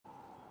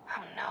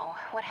no.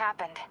 What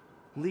happened?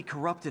 Lee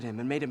corrupted him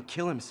and made him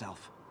kill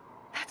himself.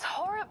 That's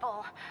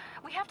horrible.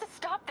 We have to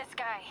stop this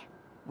guy.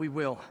 We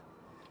will.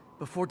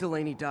 Before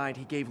Delaney died,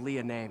 he gave Lee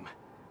a name.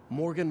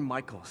 Morgan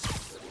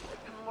Michaels.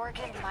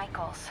 Morgan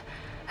Michaels.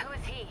 Who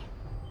is he?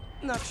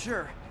 Not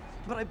sure,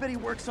 but I bet he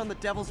works on the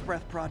Devil's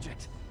Breath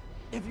project.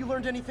 Have you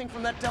learned anything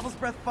from that Devil's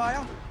Breath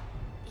file?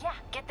 Yeah,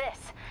 get this.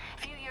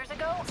 A few years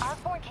ago,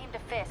 Osborn came to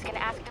Fisk and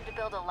asked him to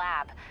build a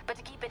lab, but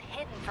to keep it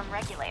hidden from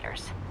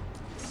regulators.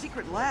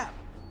 Secret lab?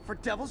 For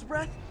Devil's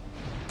Breath?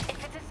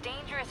 If it's as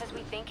dangerous as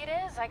we think it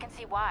is, I can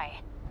see why.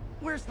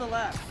 Where's the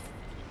lab?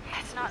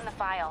 That's not in the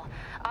file.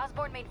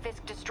 Osborn made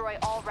Fisk destroy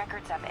all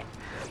records of it.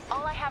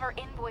 All I have are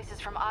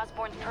invoices from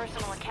Osborn's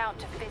personal account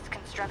to Fisk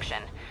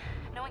Construction.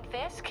 Knowing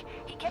Fisk,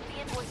 he kept the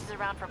invoices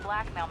around for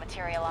blackmail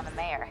material on the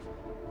mayor.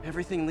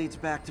 Everything leads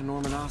back to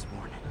Norman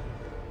Osborn.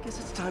 Guess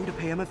it's time to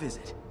pay him a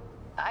visit.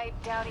 I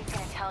doubt he's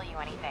gonna tell you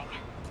anything.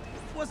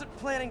 Wasn't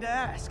planning to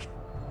ask.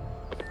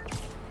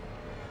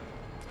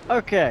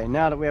 Okay,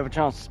 now that we have a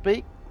chance to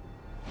speak,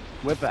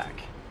 we're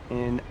back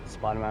in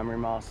Spider-Man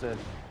Remastered.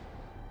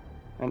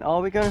 And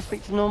are we going to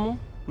speak to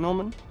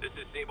Norman? This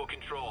is Sable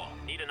Control.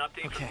 Need an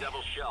update from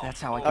Devil's Shell.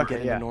 That's how I can get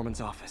into Norman's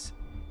office.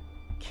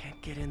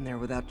 Can't get in there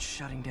without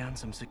shutting down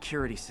some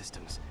security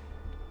systems.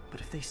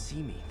 But if they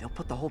see me, they'll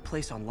put the whole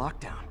place on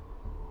lockdown.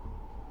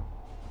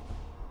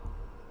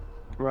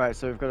 Right,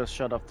 so we've got to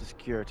shut off the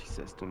security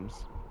systems.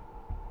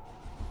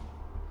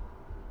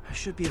 I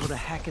should be able to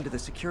hack into the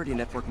security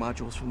network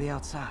modules from the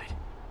outside.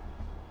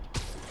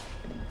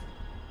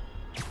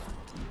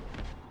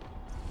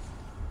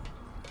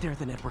 There are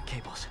the network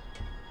cables.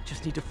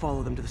 Just need to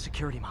follow them to the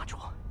security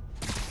module.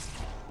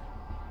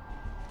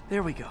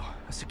 There we go,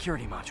 a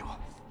security module.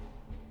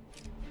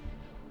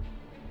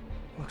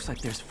 Looks like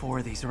there's 4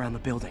 of these around the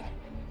building.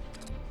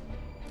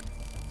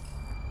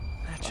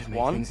 That should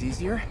make things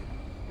easier.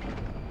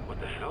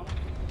 What the hell?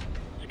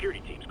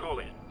 Security teams, call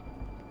in.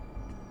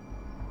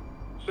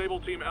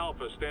 Sable Team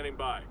Alpha standing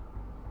by.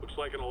 Looks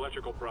like an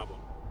electrical problem.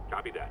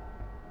 Copy that.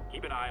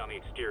 Keep an eye on the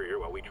exterior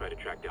while we try to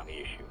track down the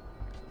issue.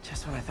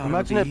 Just when I thought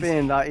Imagine it would be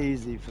being that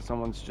easy for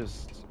someone to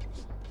just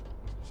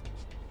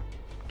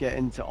get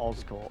into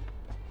Oscorp.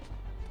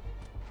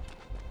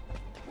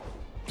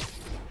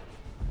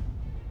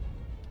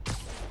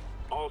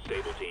 All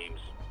Sable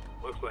teams.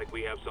 Looks like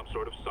we have some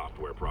sort of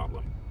software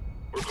problem.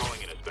 We're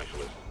calling in a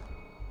specialist.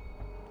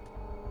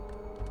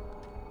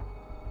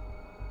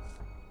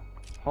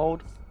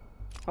 Hold.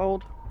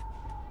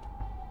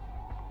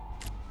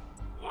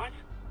 What?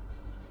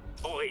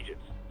 All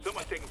agents,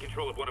 someone's taking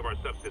control of one of our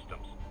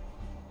subsystems.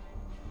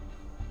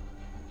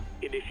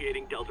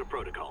 Initiating Delta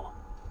Protocol.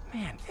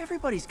 Man,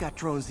 everybody's got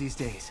drones these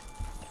days.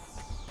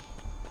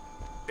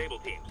 Sable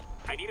teams,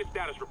 I need a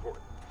status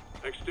report.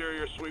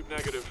 Exterior sweep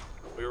negative.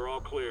 We are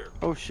all clear.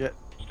 Oh shit.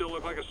 Still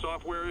look like a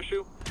software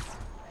issue?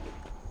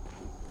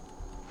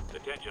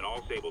 Attention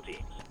all Sable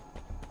teams.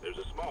 There's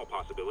a small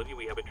possibility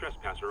we have a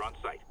trespasser on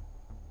site.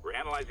 We're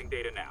analyzing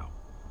data now.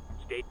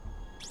 Stay...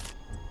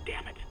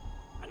 Damn it.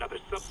 Another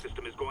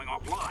subsystem is going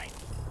offline.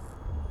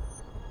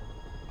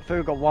 I think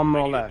we've got one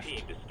more left.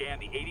 Team to scan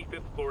the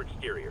 85th floor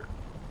exterior.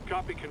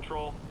 Copy,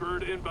 Control.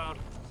 Bird inbound.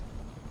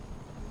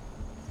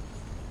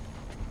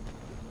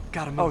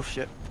 Gotta move. Oh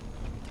shit.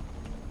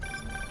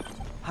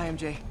 Hi,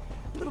 MJ.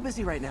 A little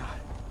busy right now.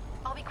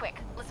 I'll be quick.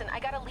 Listen, I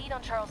got a lead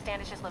on Charles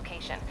Standish's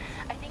location.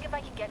 I think if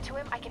I can get to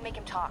him, I can make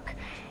him talk.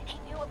 He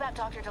knew about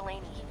Dr.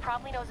 Delaney. He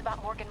probably knows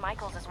about Morgan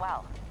Michaels as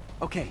well.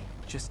 Okay,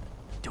 just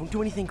don't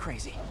do anything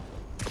crazy.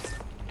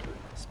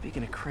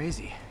 Speaking of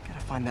crazy, gotta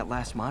find that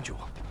last module.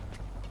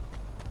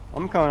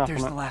 I'm coming up.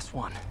 There's the last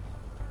one.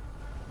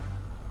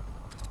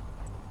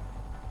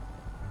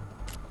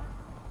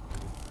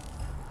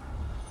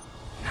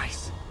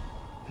 Nice.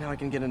 Now I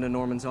can get into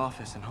Norman's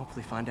office and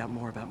hopefully find out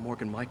more about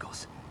Morgan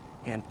Michaels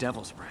and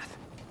Devil's Breath.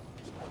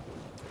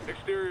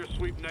 Exterior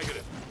sweep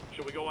negative.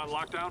 Should we go on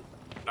lockdown?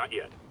 Not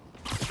yet.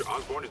 Mr.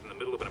 Osborn is in the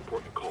middle of an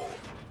important call,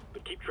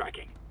 but keep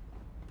tracking.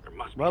 There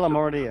must be Well, I'm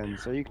someone already out in, there.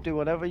 so you can do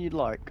whatever you'd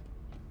like.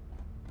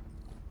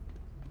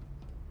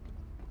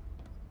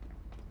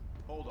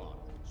 Hold on.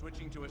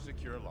 Switching to a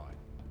secure line.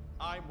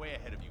 I'm way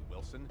ahead of you,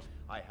 Wilson.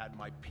 I had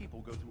my people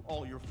go through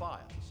all your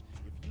files.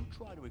 If you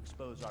try to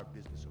expose our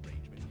business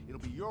arrangement, it'll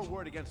be your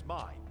word against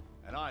mine.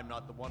 And I'm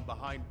not the one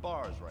behind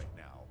bars right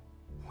now.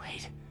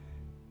 Wait,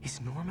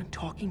 is Norman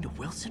talking to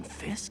Wilson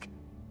Fisk?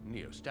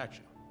 Neo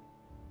statue.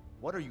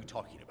 What are you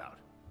talking about?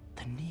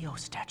 The Neo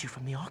statue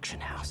from the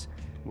auction house.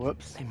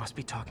 Whoops. They must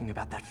be talking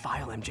about that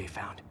file MJ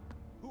found.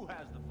 Who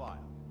has the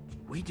file?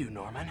 We do,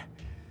 Norman.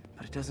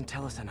 But it doesn't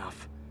tell us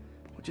enough.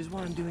 Which is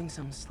why I'm doing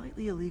some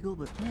slightly illegal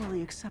but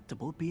morally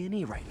acceptable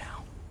B&E right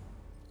now.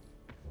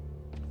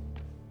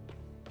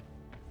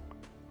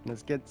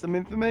 Let's get some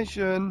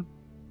information.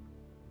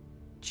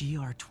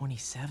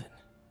 GR27.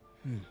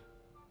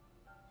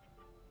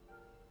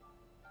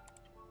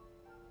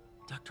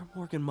 Dr.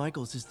 Morgan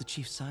Michaels is the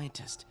chief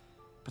scientist,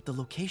 but the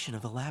location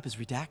of the lab is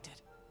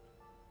redacted.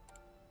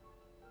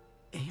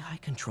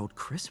 AI-controlled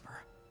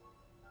CRISPR.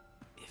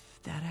 If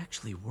that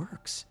actually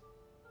works,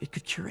 it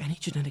could cure any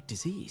genetic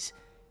disease,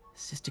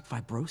 Cystic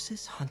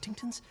fibrosis?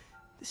 Huntington's?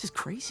 This is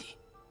crazy.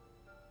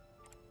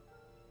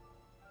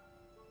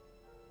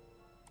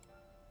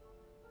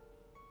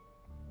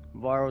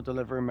 Viral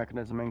delivery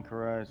mechanism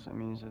incorrect.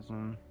 Immune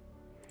system.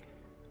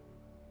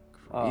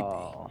 Creepy.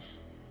 Oh.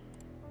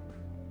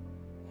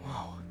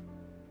 Whoa.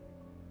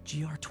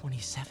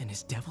 GR27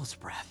 is Devil's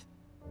Breath.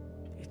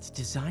 It's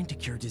designed to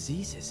cure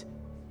diseases,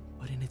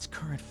 but in its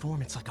current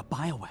form, it's like a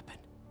bioweapon.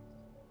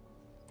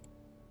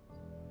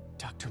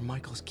 Dr.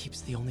 Michaels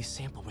keeps the only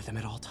sample with him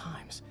at all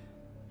times.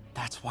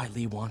 That's why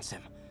Lee wants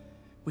him.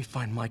 We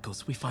find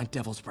Michaels, we find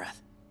Devil's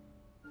Breath.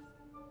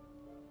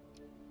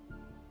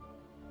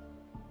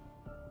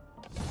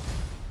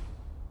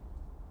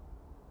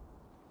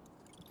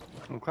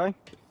 Okay.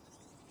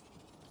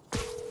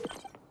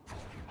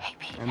 Hey,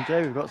 Pete.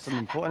 MJ, we've got some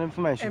important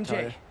information to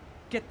tell you. MJ,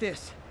 get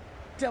this.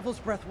 Devil's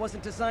Breath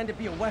wasn't designed to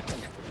be a weapon.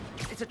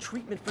 It's a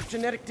treatment for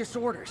genetic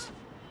disorders.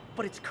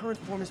 But its current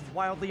form is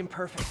wildly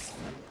imperfect.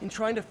 In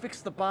trying to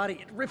fix the body,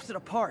 it rips it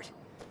apart.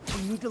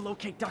 We need to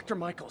locate Dr.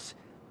 Michaels.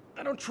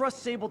 I don't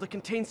trust Sable to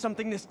contain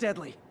something this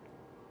deadly.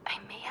 I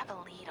may have a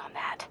lead on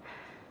that.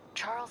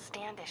 Charles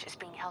Standish is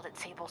being held at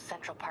Sable's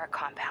Central Park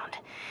compound.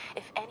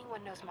 If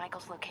anyone knows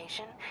Michael's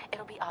location,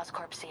 it'll be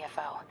Oscorp's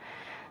CFO.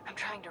 I'm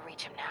trying to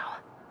reach him now.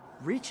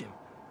 Reach him?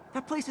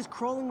 That place is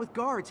crawling with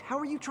guards. How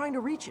are you trying to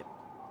reach him?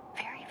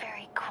 Very,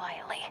 very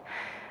quietly.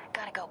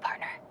 Gotta go,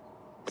 partner.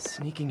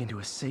 Sneaking into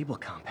a Sable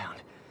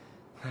compound.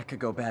 That could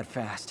go bad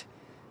fast.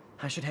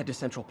 I should head to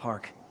Central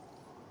Park.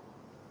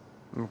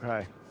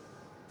 Okay.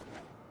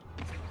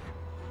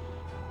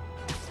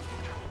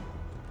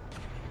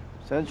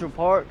 Central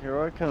Park,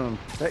 here I come.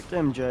 Protect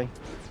MJ.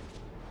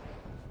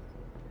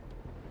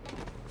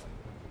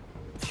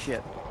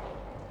 Shit.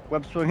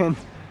 Web swinging.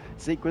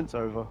 Sequence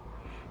over.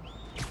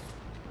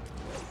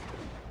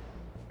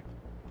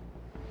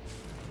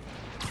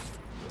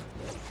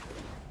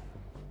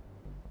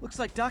 Looks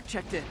like Doc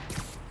checked in.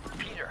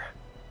 Peter,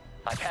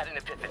 I've had an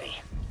epiphany.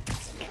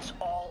 It's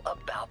all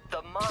about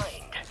the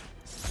mind.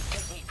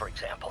 Take me, for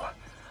example.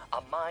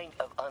 A mind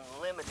of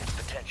unlimited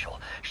potential,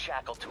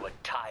 shackled to a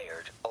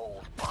tired,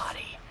 old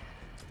body.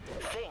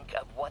 Think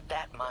of what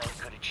that mind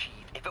could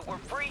achieve if it were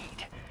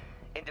freed.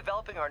 In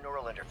developing our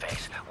neural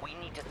interface, we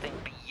need to think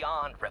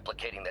beyond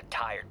replicating the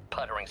tired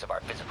putterings of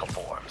our physical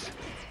forms.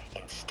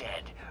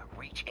 Instead,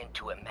 reach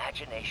into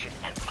imagination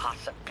and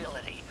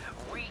possibility.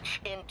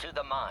 Reach into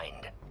the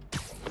mind.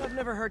 I've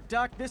never heard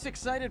Doc this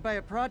excited by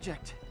a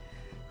project.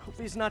 Hope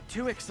he's not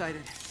too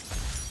excited.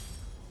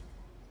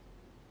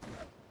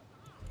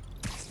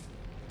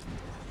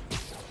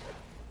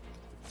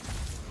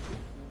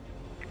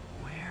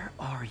 Where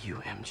are you,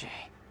 MJ?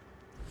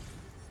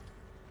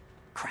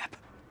 Crap.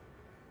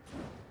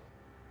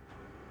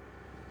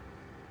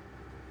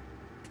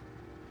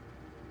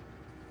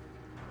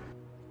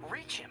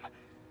 Reach him?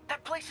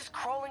 That place is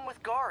crawling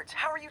with guards.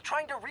 How are you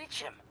trying to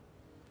reach him?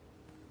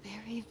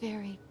 Very,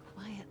 very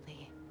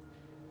quietly.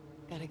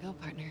 Gotta go,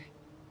 partner.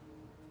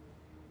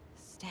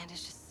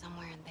 Standish is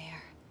somewhere in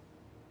there.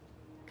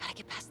 Gotta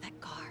get past that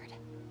guard.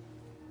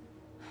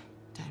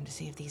 Time to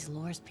see if these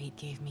lures Pete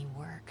gave me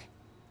work.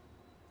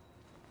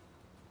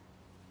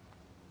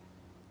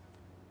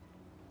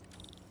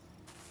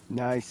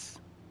 Nice.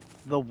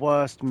 The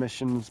worst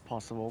missions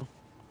possible.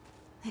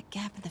 That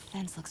gap in the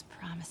fence looks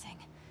promising.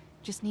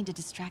 Just need to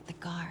distract the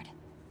guard.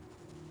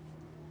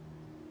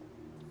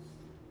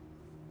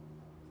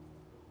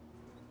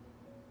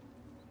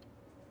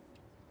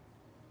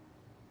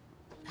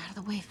 Out of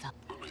the way, Phil.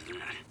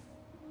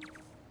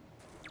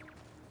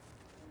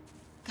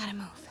 Gotta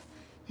move.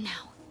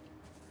 Now.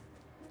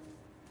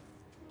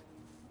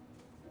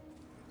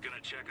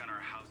 Gonna check on our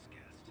house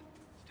guest.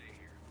 Stay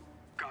here.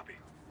 Copy.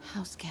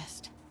 House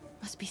guest.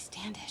 Must be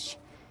Standish.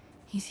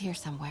 He's here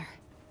somewhere.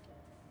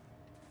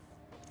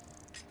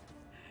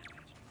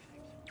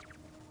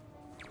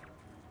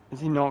 Is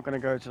he not gonna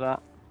go to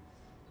that?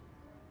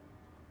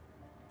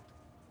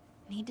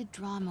 Need to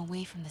draw him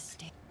away from the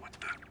stage. What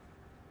the?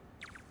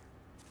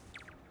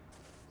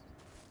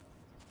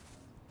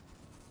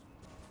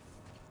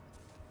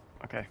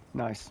 Okay,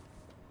 nice.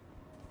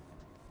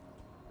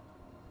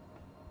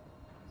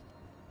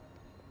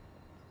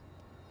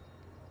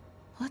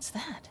 What's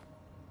that?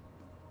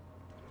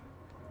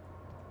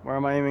 Where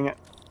am I aiming it?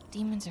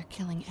 Demons are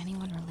killing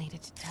anyone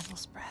related to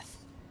Devil's Breath.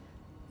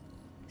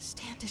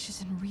 Standish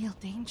is in real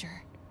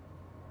danger.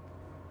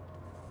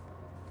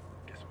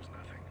 Guess it was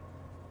nothing.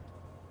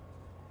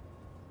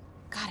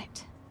 Got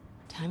it.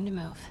 Time to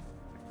move.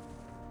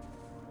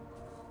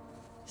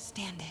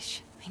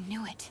 Standish. I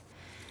knew it.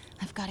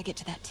 I've got to get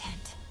to that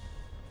tent.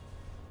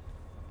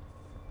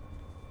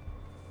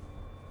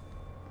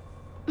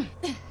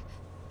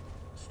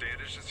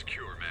 Standish is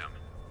secure, ma'am.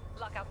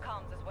 Lockout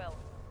comms as well.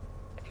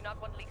 I do not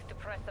want leaks to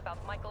press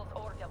about Michaels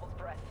or Devil's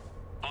Breath.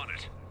 On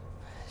it.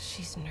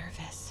 She's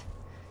nervous.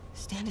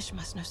 Standish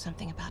must know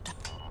something about the...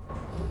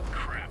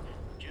 Crap.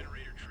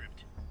 Generator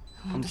tripped.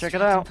 I won't check it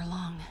distract him out. for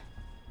long.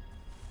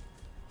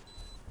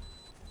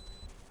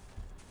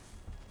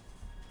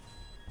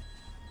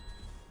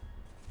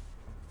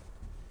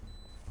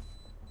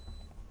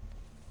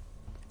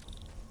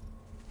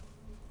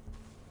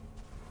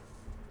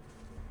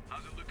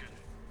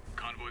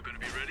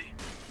 Be ready?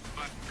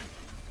 But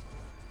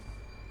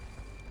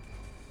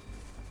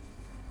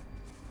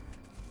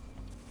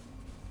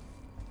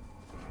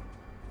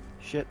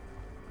Shit.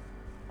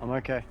 I'm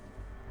okay.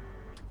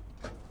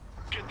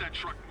 get that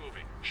truck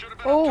moving. Should have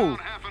been Oh. uptown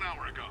half an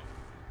hour ago.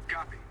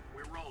 Copy.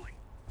 We're rolling.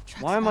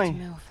 Truck's Why am about I- to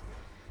move.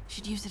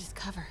 Should use it as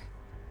cover.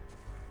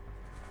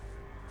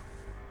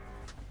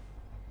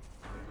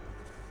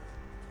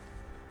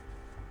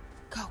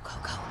 Go, go,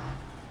 go.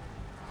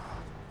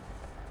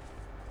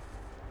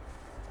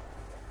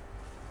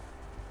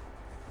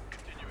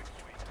 Continuing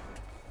sweep.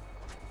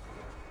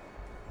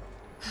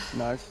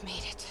 Nice.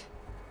 Made it.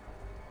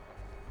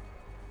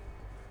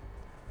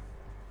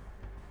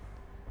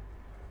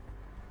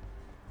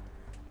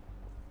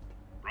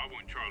 Bravo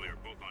and Charlie are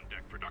both on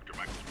deck for Dr.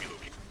 Michael's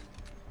relocation.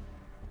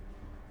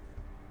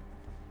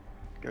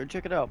 Go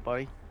check it out,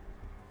 buddy.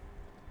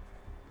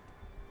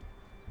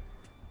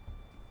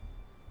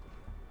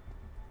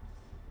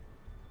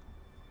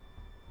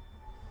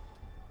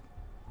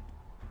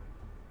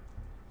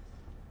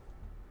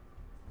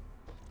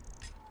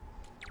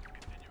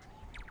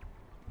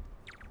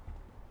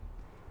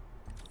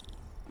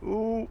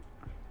 Ooh.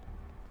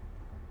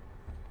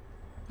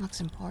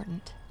 Looks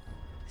important.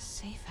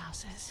 Safe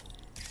houses.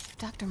 If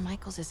Dr.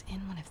 Michaels is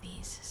in one of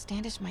these,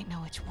 Standish might know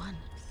which one.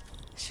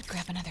 Should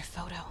grab another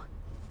photo.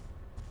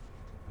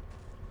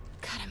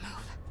 Gotta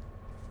move.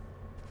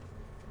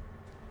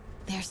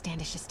 There's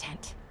Standish's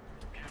tent.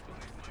 Can't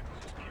believe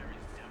Michaels just carries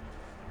devil.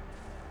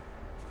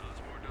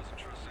 Osborn doesn't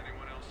trust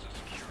anyone else to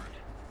secure it.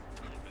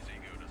 His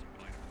ego doesn't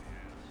bite him in the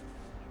ass.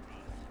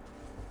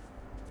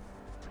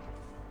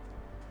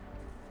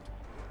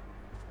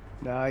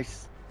 Like us.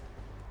 Nice.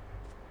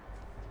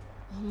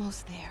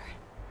 Almost there.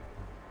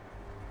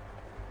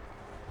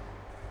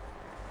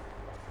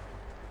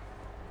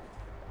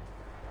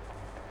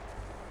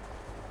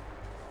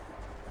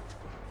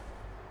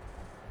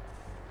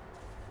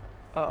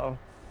 Uh-oh.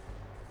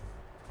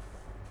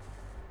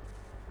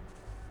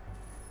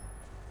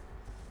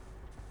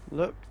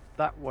 Look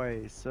that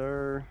way,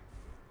 sir.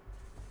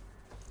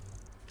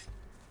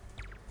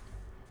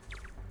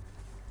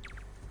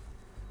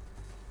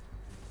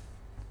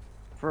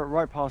 For it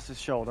right past his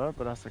shoulder,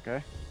 but that's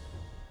okay.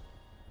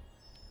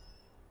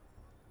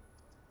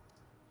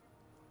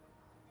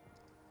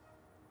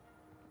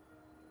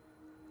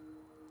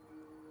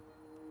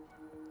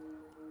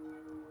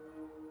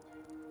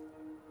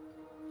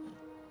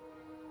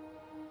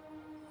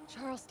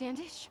 Charles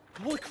Standish?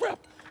 Holy crap!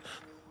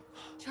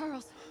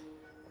 Charles,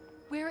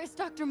 where is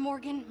Dr.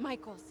 Morgan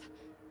Michaels?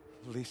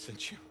 Lee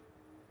sent you.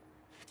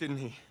 Didn't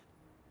he?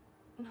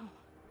 No.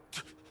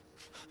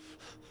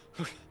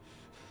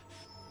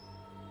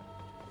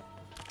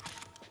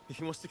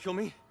 He wants to kill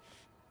me?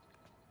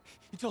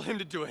 You tell him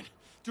to do it.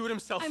 Do it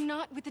himself. I'm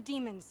not with the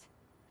demons.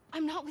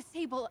 I'm not with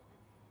Sable.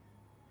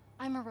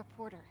 I'm a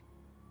reporter.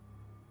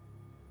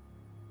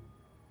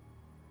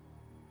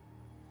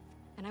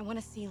 And I want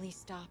to see Lee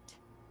stopped.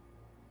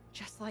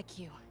 Just like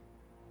you.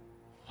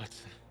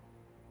 Watson.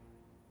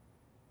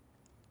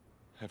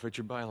 I've read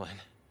your byline.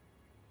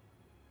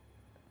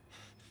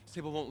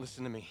 Sable won't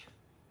listen to me.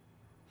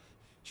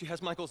 She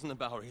has Michaels in the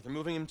Bowery. They're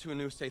moving him to a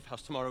new safe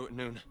house tomorrow at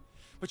noon.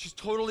 But she's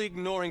totally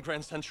ignoring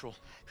Grand Central.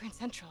 Grand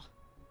Central?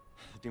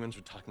 The demons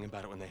were talking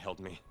about it when they held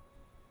me.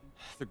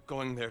 They're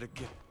going there to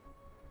get...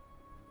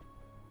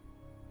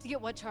 To get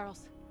what,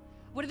 Charles?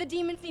 What do the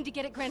demons need to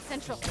get at Grand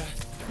Central?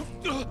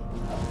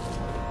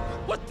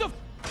 What the...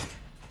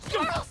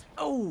 Charles!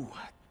 Oh!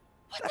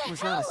 What That the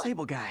was hell? not a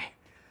Sable guy.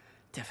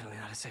 Definitely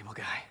not a Sable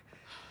guy.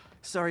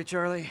 Sorry,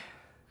 Charlie.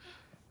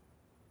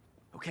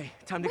 Okay,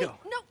 time to Wait, go.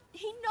 no,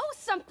 he knows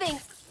something!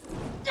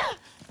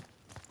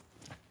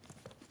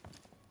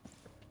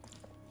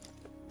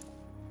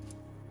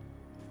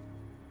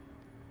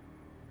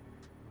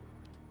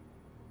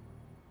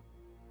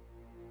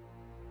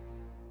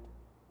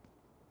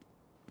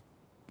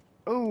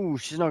 Oh,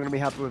 she's not going to be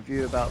happy with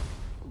you about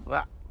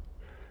that.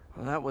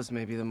 Well, that was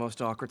maybe the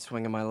most awkward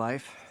swing of my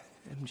life.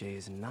 MJ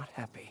is not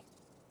happy.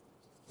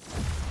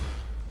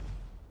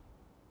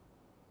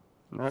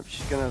 Nope,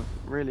 she's going to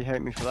really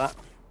hate me for that.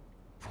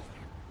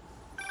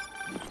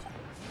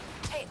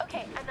 Hey,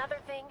 okay, another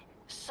thing.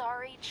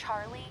 Sorry,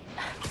 Charlie.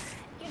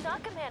 You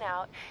knock a man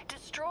out,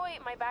 destroy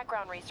my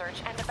background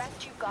research, and the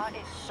best you got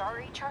is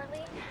sorry,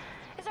 Charlie?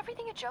 Is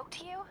everything a joke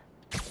to you?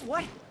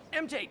 What?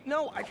 MJ,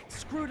 no, I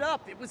screwed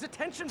up. It was a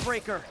tension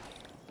breaker.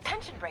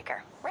 Tension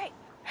breaker, right.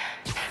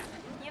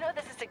 You know,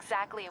 this is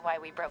exactly why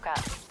we broke up.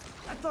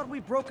 I thought we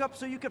broke up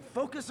so you could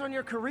focus on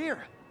your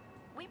career.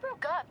 We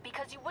broke up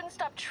because you wouldn't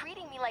stop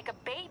treating me like a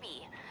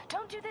baby.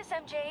 Don't do this,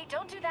 MJ.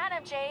 Don't do that,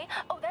 MJ.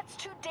 Oh, that's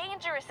too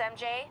dangerous,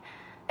 MJ.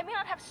 I may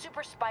not have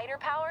super spider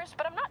powers,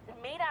 but I'm not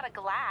made out of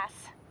glass.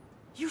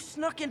 You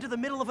snuck into the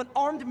middle of an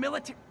armed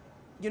military...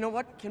 You know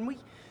what? Can we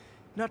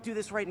not do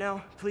this right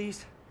now,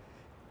 please?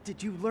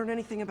 Did you learn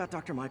anything about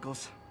Dr.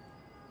 Michaels?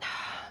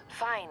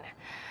 Fine.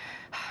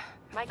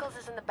 Michaels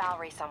is in the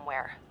Bowery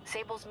somewhere.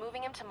 Sable's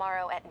moving him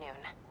tomorrow at noon.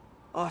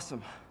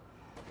 Awesome.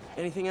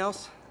 Anything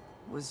else?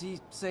 Was he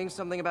saying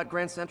something about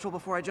Grand Central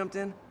before I jumped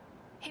in?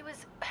 He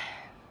was...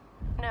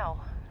 No,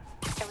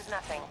 it was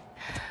nothing.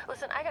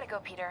 Listen, I gotta go,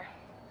 Peter.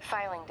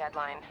 Filing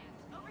deadline.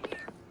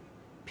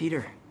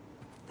 Peter.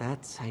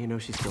 That's how you know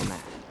she's still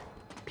mad.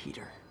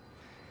 Peter.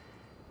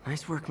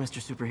 Nice work,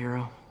 Mr.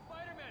 Superhero.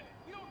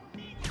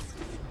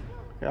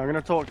 Yeah, I'm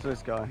gonna talk to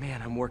this guy.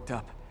 Man, I'm worked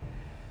up.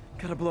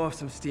 Gotta blow off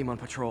some steam on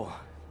patrol.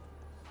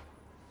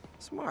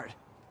 Smart.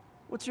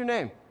 What's your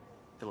name?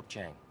 Philip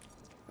Chang.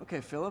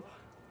 Okay, Philip.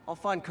 I'll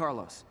find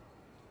Carlos.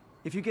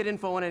 If you get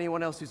info on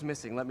anyone else who's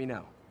missing, let me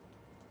know.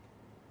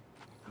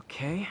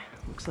 Okay,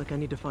 looks like I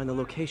need to find the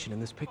location in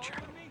this picture.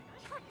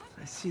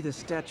 I see the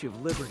Statue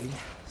of Liberty,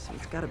 so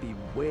it's gotta be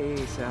way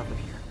south of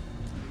here.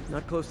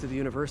 Not close to the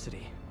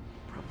university.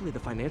 Probably the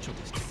financial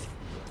district.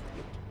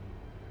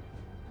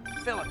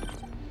 Philip,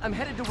 I'm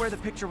headed to where the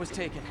picture was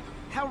taken.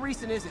 How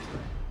recent is it?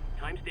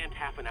 Timestamped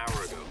half an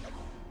hour ago.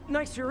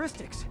 Nice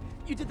heuristics.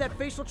 You did that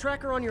facial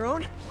tracker on your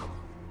own?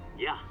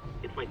 Yeah,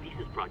 it's my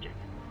thesis project.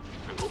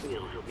 I'm hoping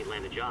it'll help me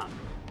land a job.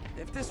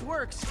 If this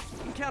works, you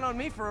can count on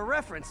me for a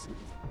reference.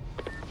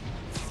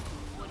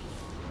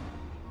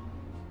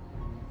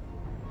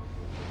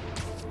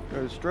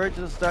 Go straight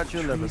to the Statue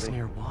of Liberty. Trees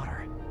near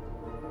water.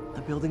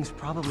 The building's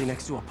probably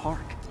next to a park.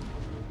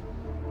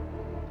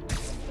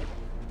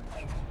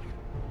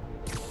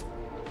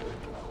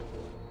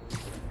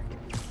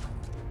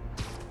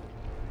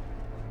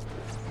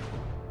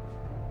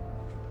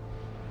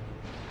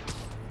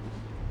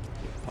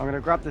 I'm gonna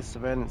grab this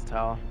surveillance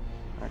tower,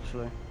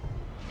 actually.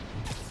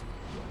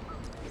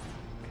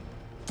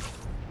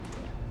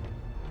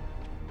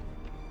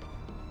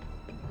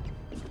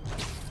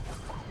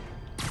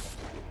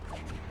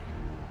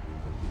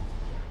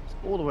 It's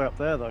all the way up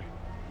there, though.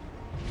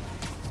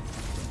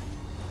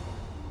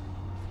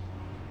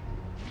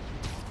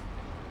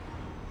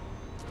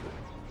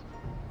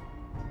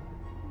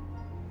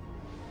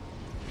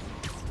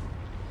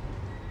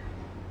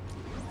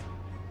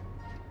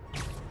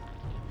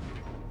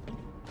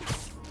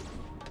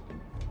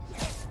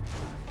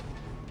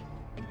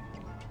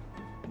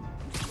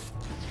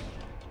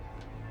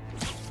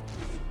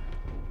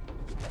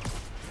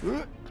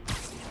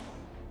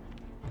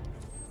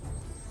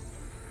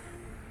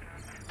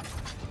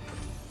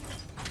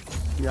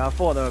 Yeah, I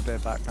thought there would be a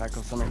backpack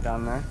or something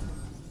down there.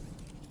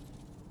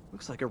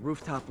 Looks like a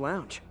rooftop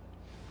lounge.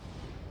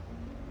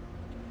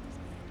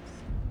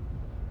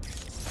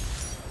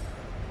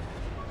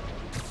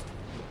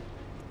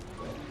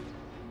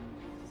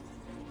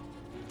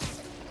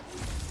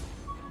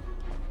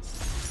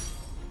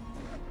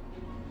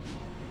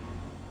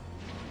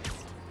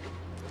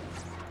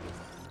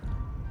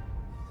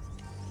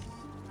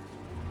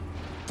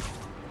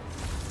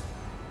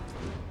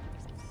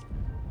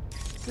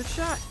 Good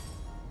shot.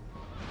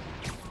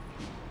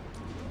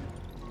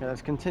 Okay,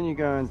 let's continue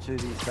going to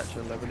the Statue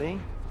of Liberty.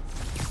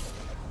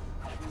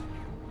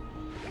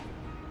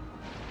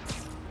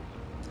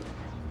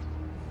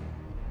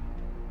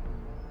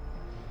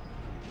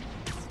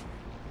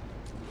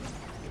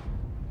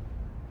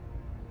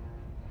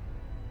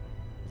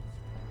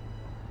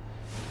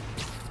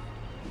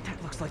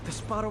 That looks like the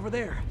spot over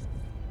there.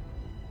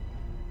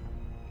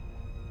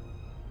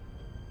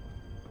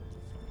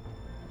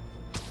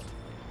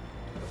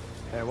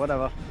 Okay,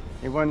 whatever.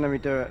 He won't let me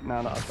do it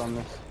now that I've done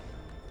this.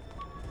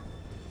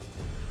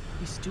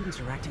 These students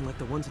are acting like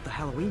the ones at the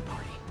Halloween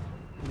party.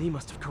 Lee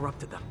must have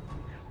corrupted them.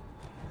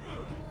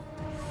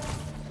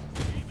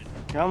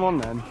 Come on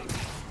then.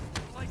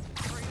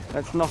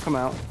 Let's knock them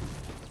out.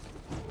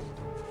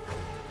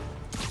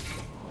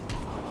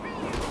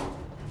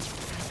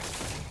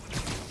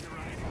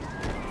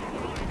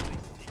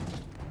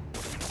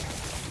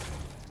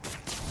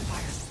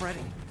 Fire's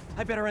spreading.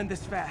 I better end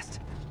this fast.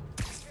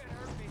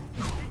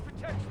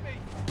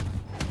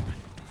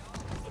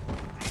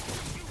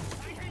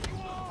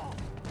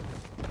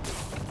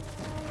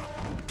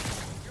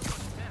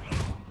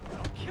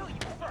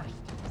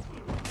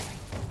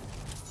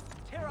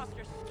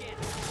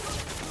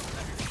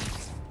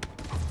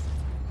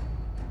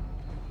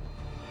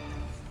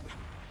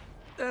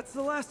 That's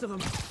the last of them.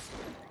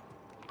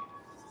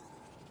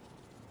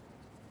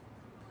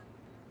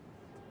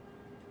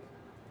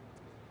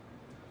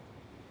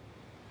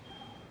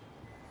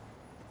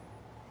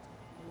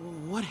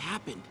 What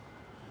happened?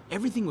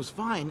 Everything was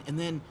fine, and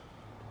then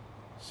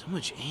so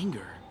much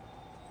anger.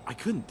 I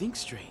couldn't think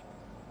straight.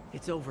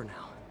 It's over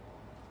now.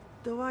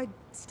 Though I'd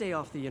stay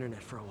off the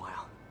internet for a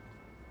while.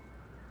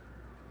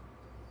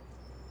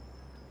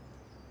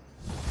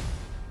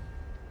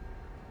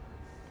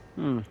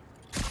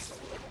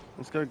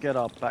 Let's go get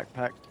our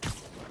backpack.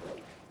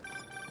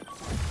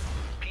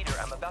 Peter,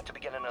 I'm about to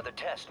begin another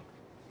test.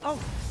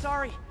 Oh,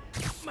 sorry.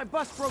 My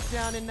bus broke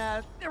down and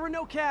there were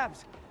no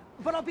cabs.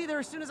 But I'll be there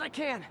as soon as I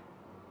can.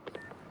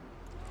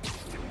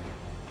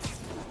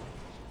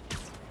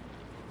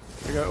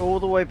 We go all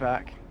the way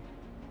back.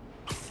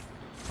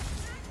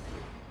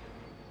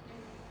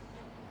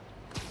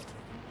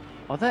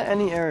 Are there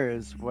any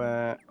areas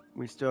where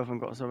we still haven't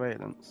got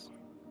surveillance?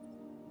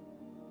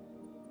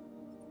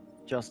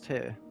 Just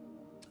here.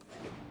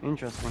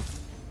 Interesting.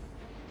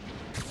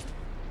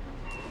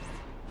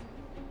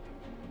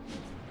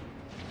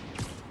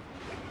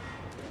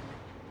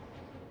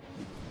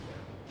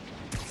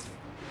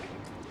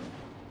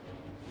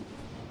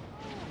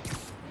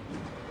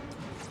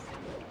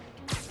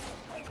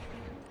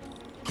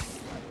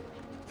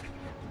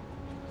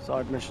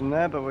 side mission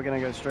there, but we're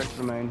gonna go straight to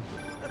the main.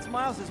 That's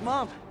Miles's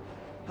mom.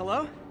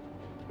 Hello?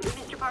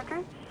 Mr.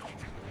 Parker?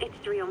 It's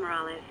Rio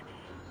Morales.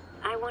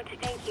 I want to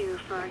thank you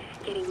for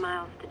getting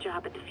Miles the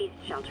job at the feast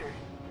shelter.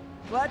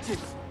 Glad to.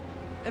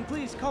 And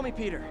please call me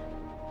Peter.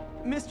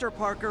 Mr.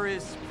 Parker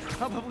is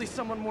probably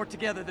someone more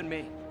together than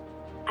me.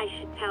 I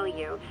should tell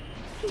you,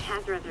 he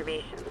has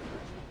reservations.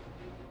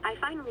 I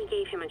finally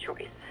gave him a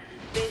choice.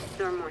 This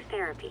or more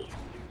therapy.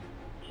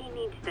 He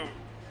needs this.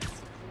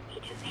 He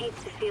just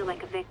hates to feel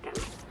like a victim,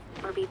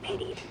 or be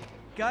pitied.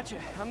 Gotcha,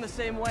 I'm the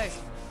same way.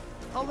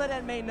 I'll let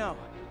Aunt May know.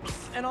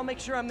 And I'll make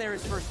sure I'm there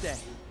his first day.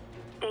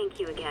 Thank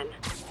you again.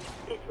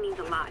 This means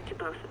a lot to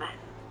both of us.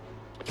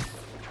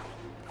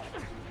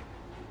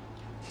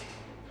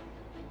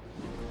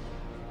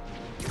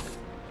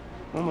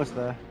 Almost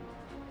there.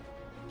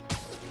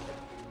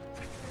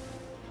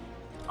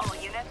 All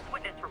units,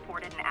 witness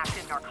reported an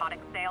active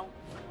narcotics sale.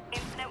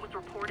 Incident was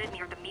reported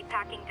near the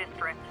meatpacking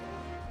district.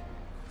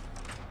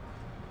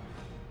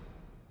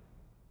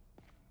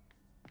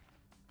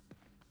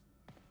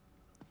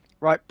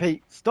 Right,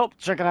 Pete, stop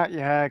checking out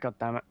your hair,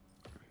 goddammit.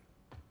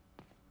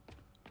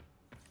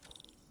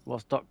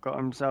 What's Doc got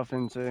himself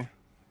into?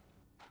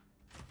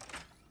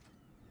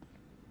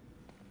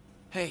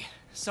 Hey,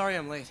 sorry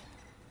I'm late.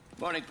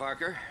 Morning,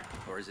 Parker.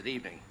 Or is it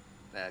evening?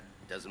 That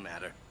doesn't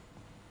matter.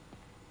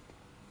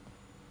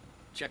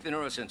 Check the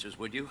neurosensors,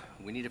 would you?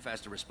 We need a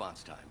faster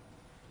response time.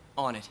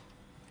 On it.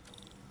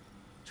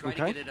 Try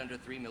to get it under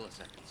 3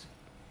 milliseconds.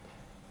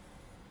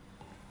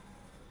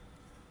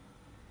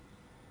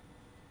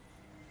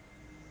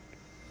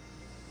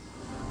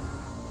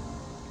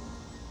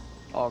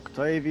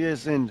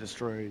 Octavius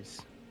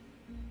Industries.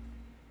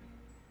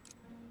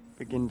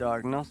 Begin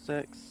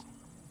diagnostics.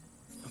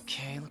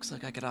 Okay, looks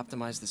like I could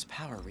optimize this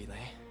power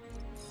relay.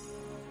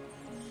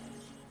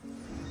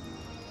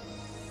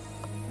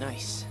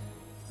 Nice.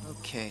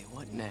 Okay,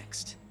 what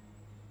next?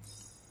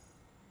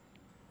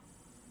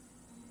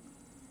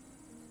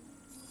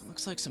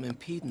 Looks like some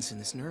impedance in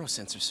this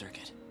neurosensor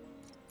circuit.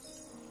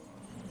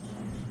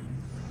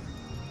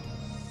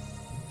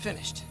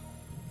 Finished.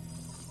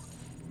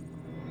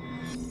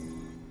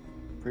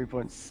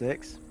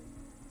 3.6.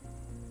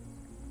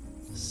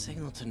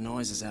 Signal to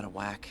noise is out of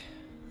whack.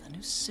 A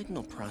new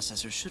signal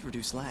processor should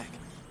reduce lag.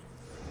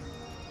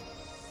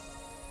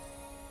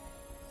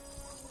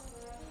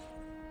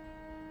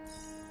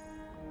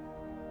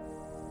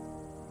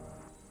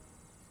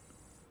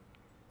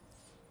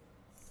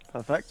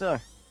 Perfecto.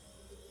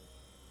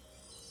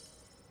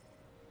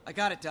 I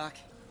got it, Doc.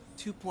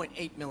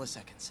 2.8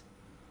 milliseconds.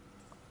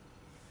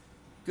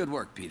 Good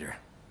work, Peter.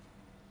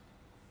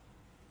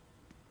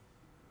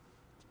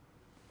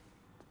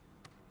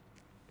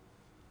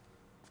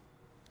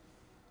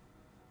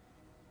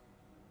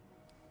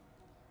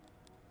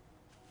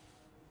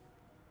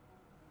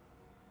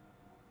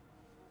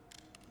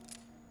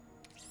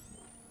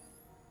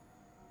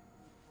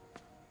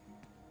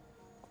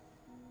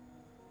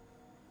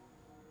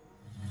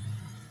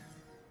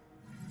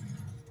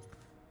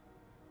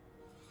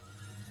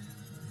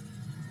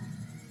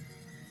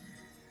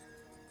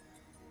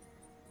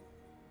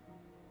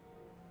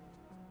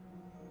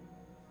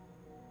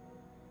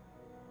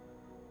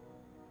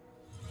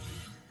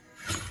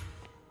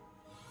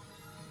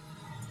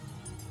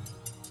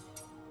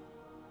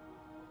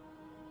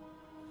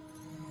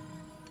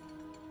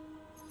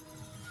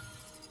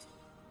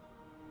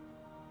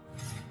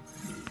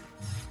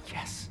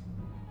 Yes.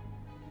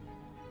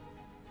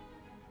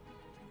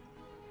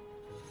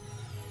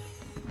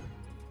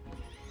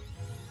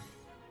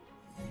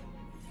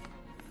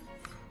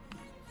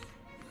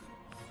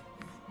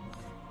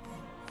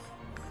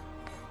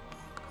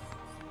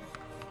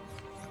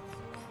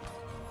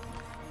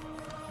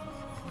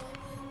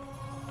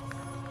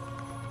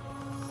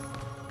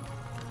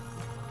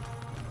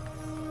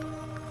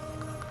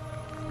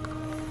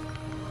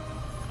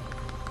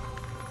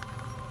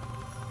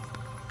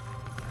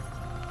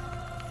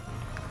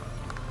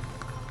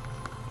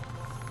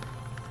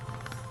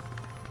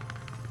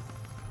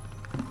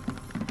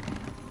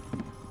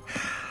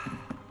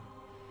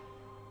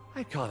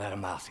 I'd call that a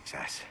mild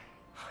success.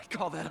 I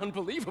call that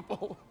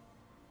unbelievable.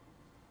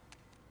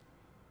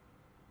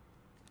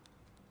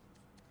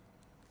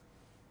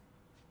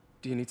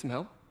 Do you need some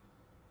help?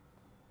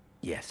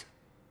 Yes.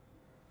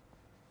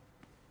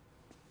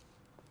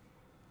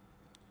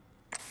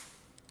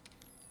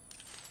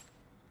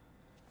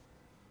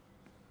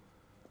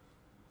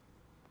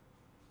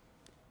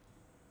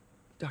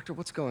 Doctor,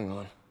 what's going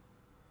on?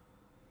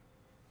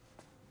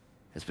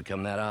 It's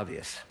become that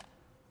obvious.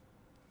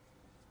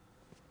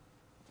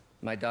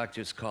 My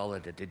doctors call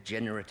it a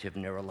degenerative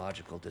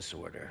neurological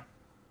disorder.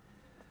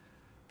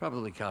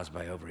 Probably caused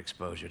by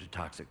overexposure to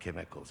toxic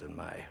chemicals in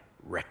my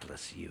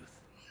reckless youth.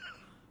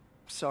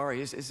 Sorry,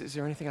 is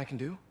there anything I can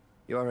do?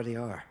 You already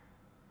are.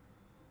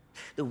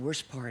 The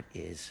worst part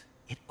is,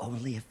 it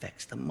only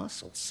affects the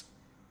muscles.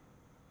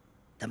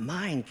 The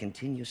mind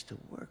continues to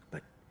work,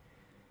 but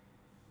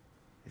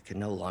it can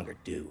no longer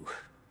do.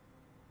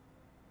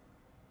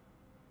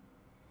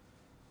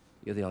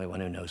 You're the only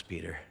one who knows,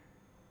 Peter.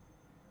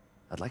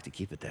 I'd like to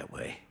keep it that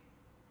way.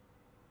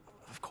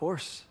 Of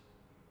course.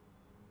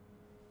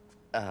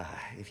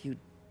 If you'd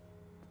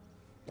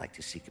like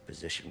to seek a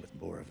position with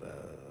more of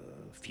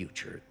a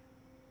future...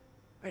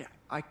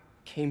 I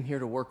came here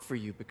to work for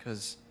you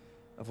because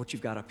of what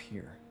you've got up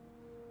here.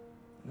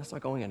 And that's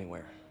not going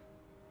anywhere.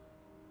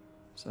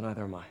 So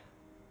neither am I.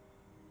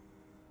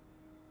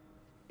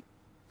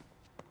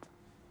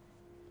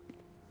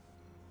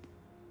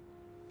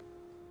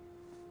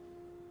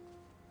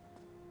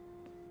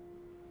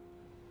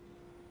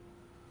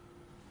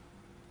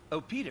 Oh,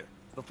 Peter,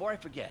 before I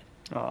forget.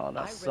 Oh, that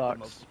I read sucks. the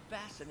most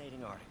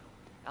fascinating article.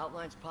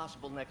 Outlines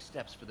possible next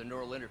steps for the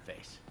neural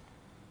interface.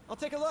 I'll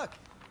take a look.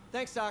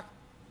 Thanks, Doc.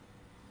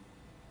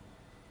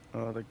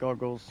 Oh, the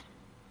goggles.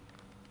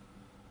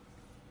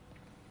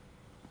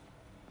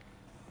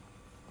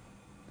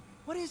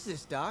 What is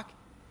this, Doc?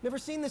 Never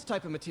seen this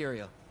type of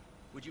material.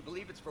 Would you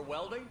believe it's for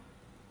welding?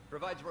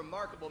 Provides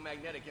remarkable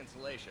magnetic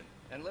insulation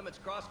and limits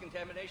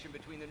cross-contamination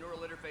between the neural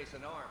interface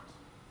and arms.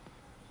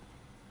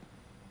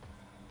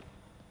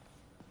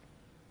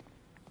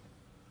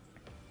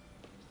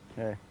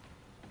 Okay.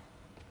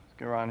 Let's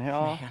go around here.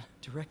 Man,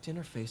 direct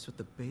interface with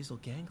the basal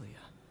ganglia.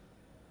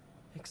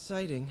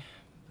 Exciting,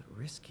 but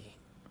risky.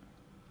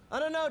 I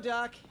don't know,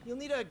 Doc. You'll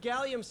need a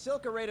gallium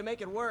silk array to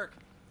make it work.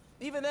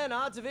 Even then,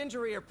 odds of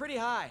injury are pretty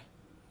high.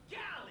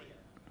 Gallia!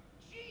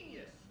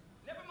 Genius!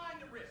 Never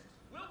mind the risks.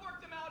 We'll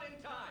work them out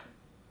in time.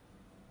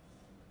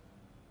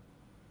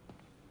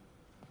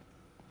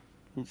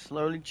 He's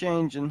slowly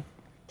changing.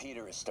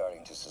 Peter is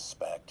starting to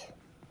suspect.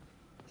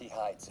 He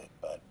hides it,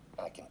 but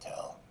I can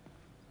tell.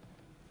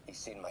 He's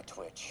seen my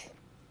twitch,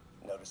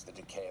 noticed the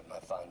decay of my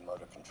fine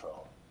motor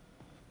control.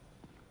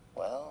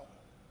 Well,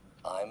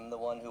 I'm the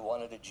one who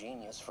wanted a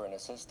genius for an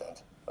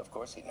assistant. Of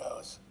course he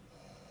knows.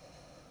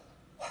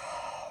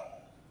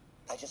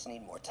 I just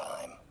need more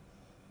time.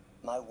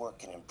 My work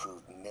can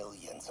improve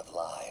millions of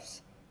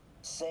lives.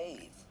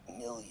 Save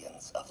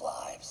millions of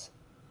lives.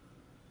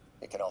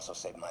 It can also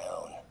save my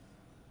own.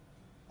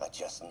 I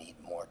just need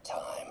more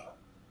time.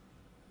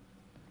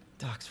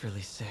 Doc's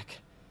really sick.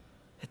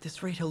 At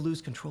this rate, he'll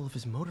lose control of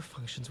his motor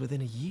functions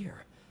within a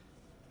year.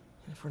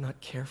 And if we're not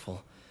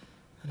careful,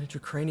 an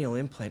intracranial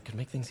implant could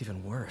make things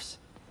even worse.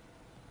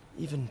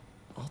 Even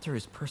alter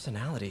his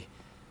personality.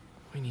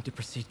 We need to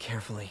proceed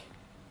carefully.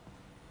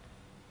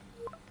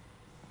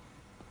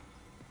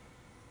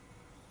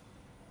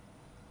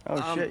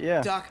 Oh shit,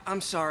 yeah. Doc, I'm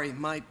sorry.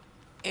 My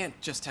aunt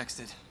just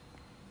texted.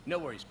 No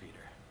worries, Peter.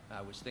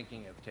 I was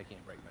thinking of taking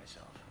a break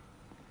myself.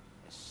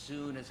 As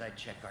soon as I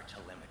check our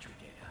telemetry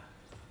data.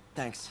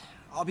 Thanks.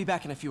 I'll be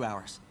back in a few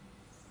hours.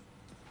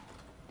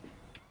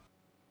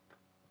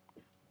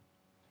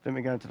 Then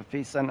we go to the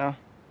feast center.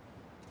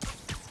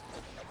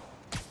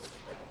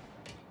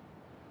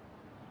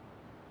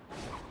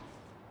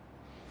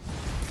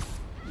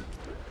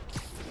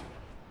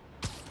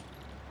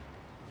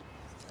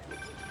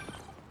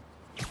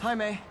 Hi,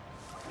 May.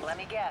 Let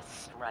me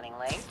guess, running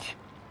late?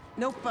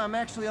 Nope, I'm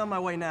actually on my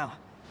way now.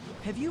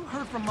 Have you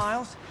heard from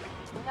Miles?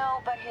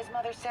 No, but his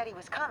mother said he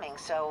was coming,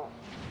 so...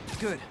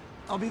 Good.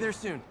 I'll be there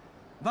soon.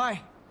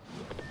 Bye.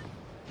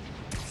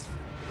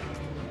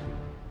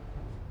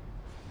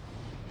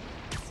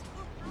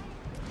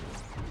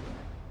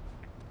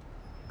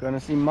 Gonna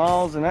see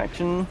Miles in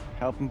action,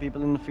 helping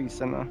people in the feast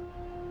center.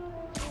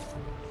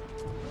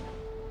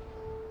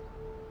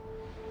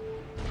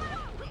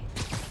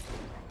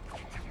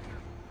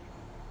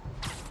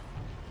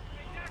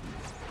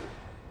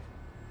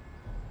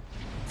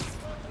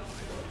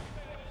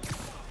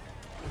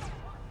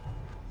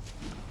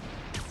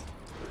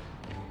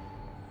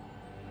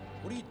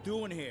 What are you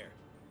doing here?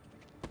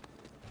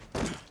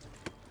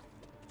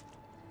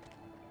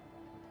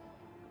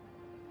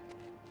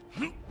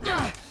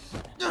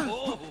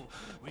 Oh,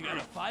 we got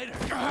a fighter.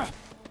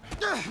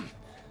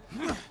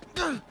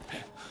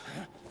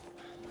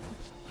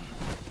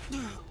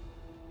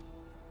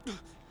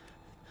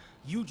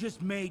 You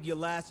just made your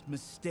last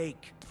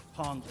mistake,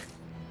 punk.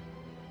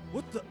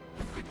 What the?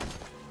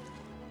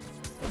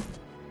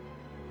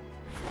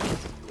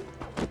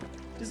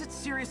 Does it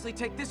seriously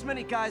take this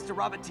many guys to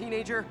rob a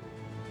teenager?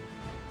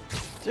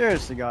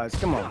 Seriously, guys,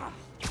 come on.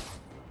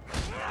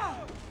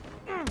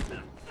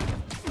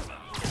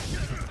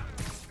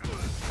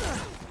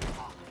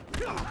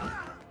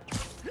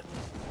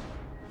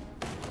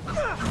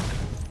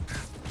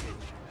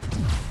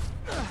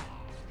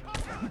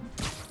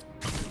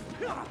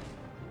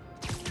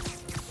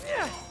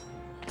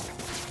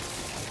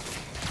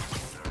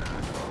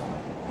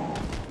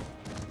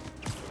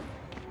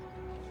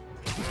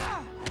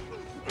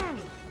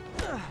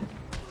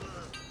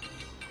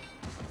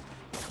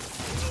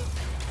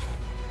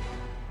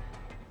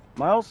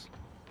 Miles?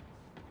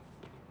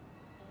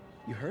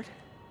 You hurt?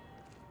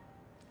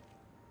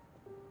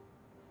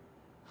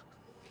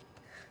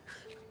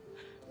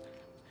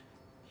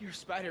 You're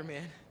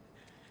Spider-Man.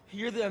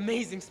 You're the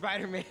amazing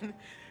Spider-Man.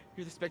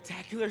 You're the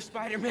spectacular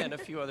Spider-Man. And a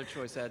few other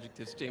choice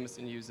adjectives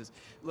Jameson uses.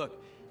 Look,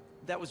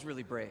 that was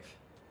really brave.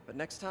 But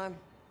next time,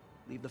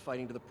 leave the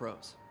fighting to the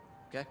pros,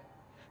 okay?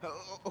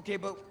 Okay,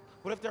 but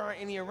What if there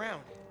aren't any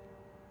around?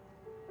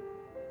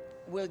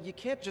 Well, you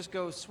can't just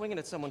go swinging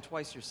at someone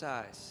twice your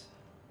size.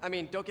 I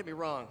mean, don't get me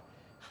wrong.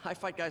 I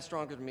fight guys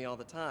stronger than me all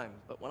the time,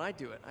 but when I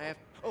do it, I have...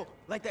 Oh,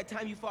 like that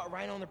time you fought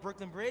Rhino on the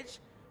Brooklyn Bridge?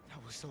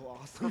 That was so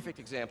awesome. Perfect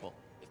example.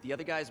 If the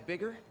other guy's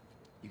bigger,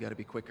 you gotta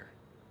be quicker.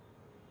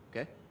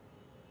 Okay?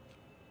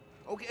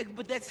 Okay,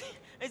 but that's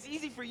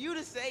easy for you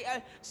to say.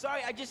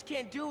 Sorry, I just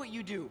can't do what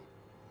you do.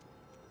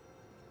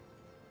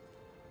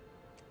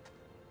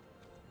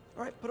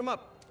 All right, put him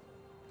up.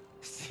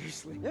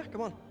 Seriously? Yeah,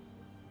 come on.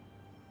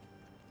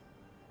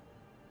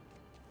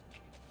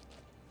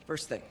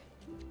 First thing,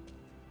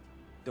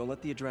 don't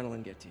let the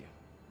adrenaline get to you.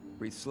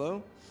 Breathe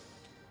slow,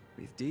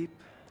 breathe deep,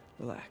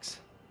 relax.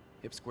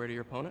 Hip square to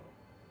your opponent.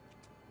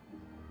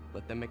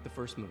 Let them make the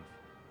first move.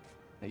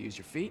 Now use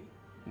your feet.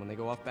 When they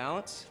go off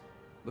balance,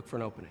 look for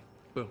an opening.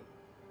 Boom.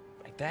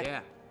 Like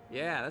that?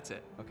 Yeah, that's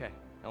it. Okay.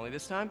 Only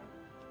this time,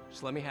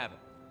 just let me have it.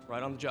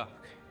 Right on the jaw.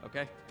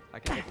 Okay? I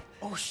can hit it.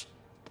 Oh,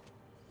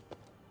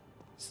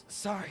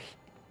 sorry.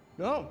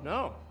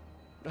 No.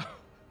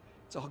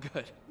 It's all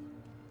good.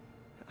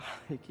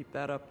 You keep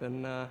that up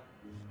and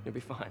you'll be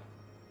fine.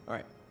 All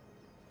right.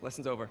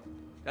 Lesson's over.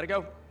 Gotta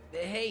go.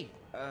 Hey,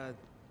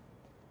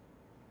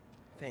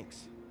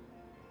 thanks.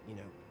 You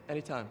know.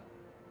 Anytime.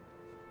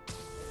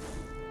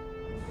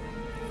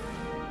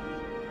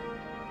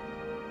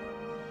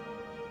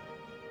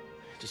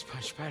 Just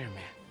punch Spider-Man.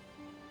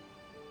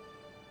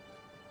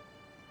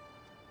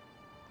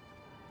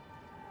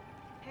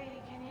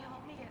 Hey, can you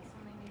help me get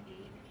something to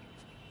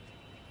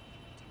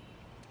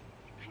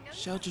eat?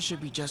 Shelter should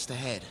be just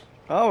ahead.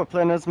 Oh, we're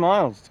playing as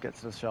Miles to get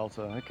to the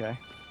shelter. Okay.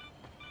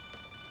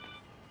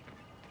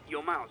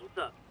 Yo, Miles, what's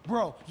up?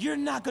 Bro, you're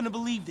not gonna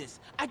believe this.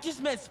 I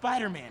just met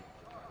Spider-Man.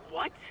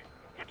 What?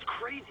 That's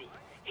crazy.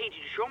 Hey, did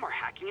you show him our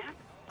hacking app?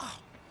 Oh,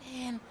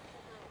 man.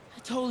 I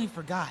totally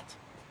forgot.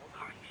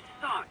 Oh, you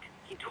suck.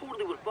 He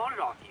totally would have bought it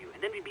off you,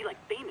 and then we'd be, like,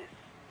 famous.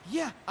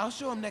 Yeah, I'll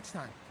show him next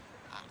time.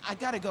 I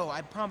gotta go.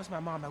 I promised my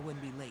mom I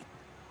wouldn't be late.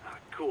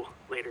 Cool.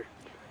 Later.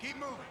 Keep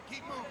moving.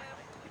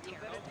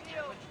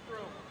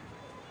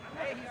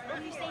 How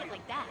do you say it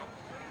like that?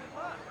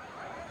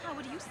 How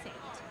would you say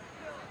it?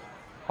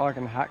 Oh, I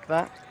can hack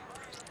that.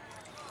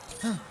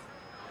 Huh.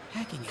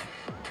 Hacking it.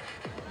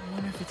 I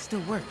wonder if it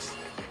still works.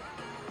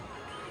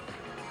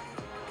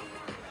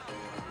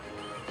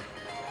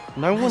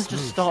 No one Nice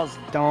just moves. starts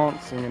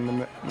dancing in the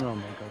middle. Oh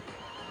my god.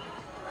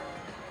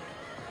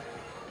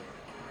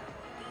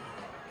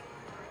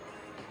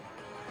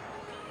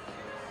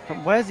 But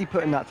where's he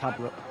putting that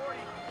tablet?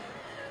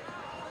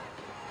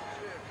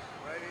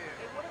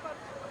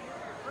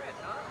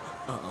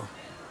 Uh-oh.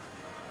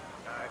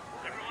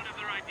 Everyone have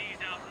their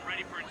IDs out and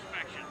ready for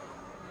inspection.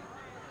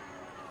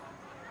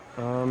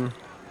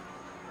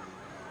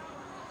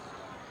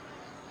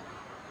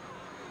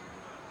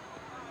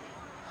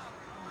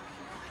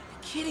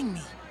 Kidding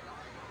me?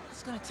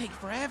 It's gonna take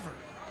forever.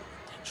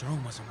 That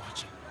drone wasn't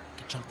watching.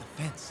 Could jump the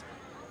fence.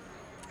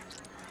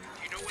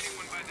 Do you know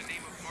anyone by the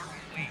name of Martin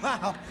Lee?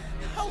 Wow,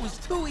 that was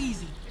too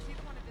easy.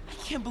 I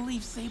can't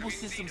believe Sable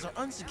systems are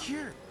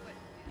unsecured.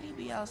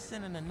 Maybe I'll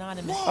send an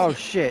anonymous. Oh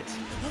shit.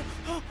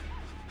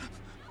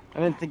 I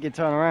didn't think you'd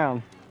turn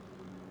around.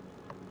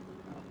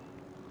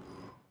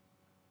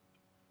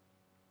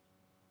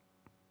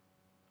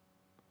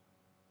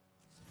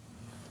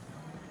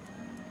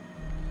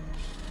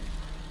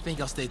 Think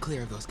I'll stay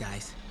clear of those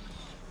guys.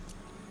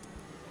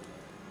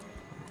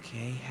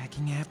 Okay,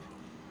 hacking app.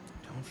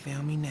 Don't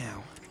fail me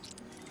now.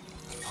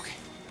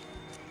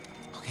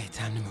 Okay,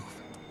 time to move.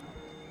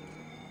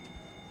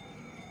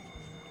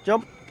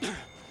 Jump.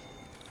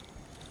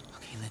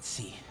 Okay, let's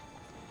see.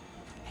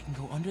 I can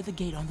go under the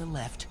gate on the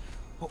left,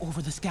 or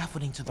over the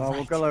scaffolding to the right.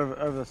 We'll go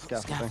over the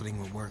scaffolding.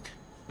 Scaffolding would work.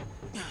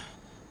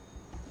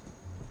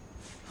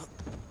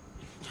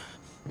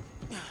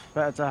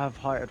 Better to have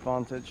height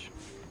advantage.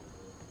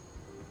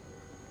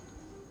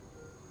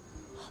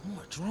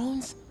 More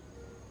drones?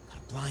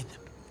 Gotta blind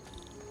them.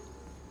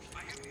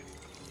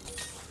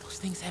 Those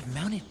things have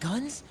mounted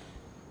guns?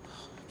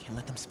 Can't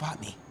let them spot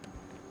me.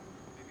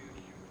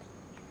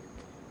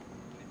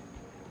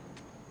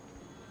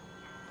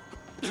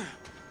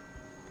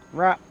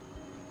 Rat.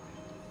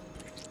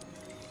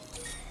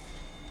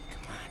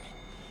 Come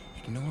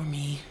on. Ignore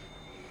me.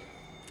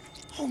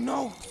 Oh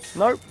no!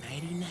 Nope.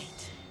 Nighty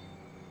night.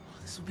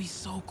 This would be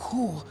so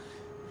cool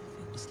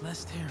if it was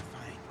less terrifying.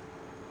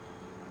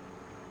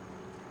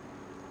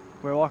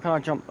 Wait, why can't I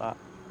jump that?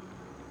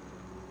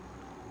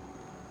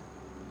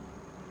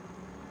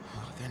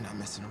 Oh, they're not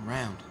messing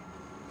around.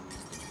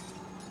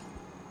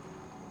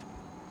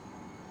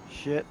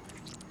 Shit.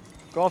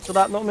 Go after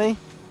that, not me.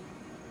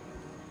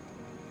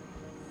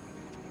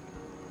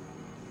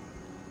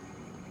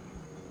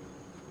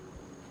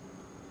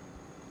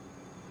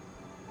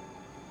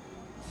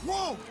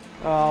 Whoa!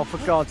 Oh, for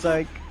God's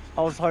sake.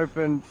 I was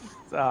hoping...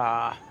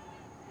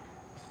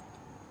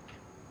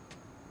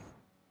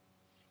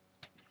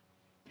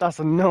 That's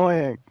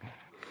annoying.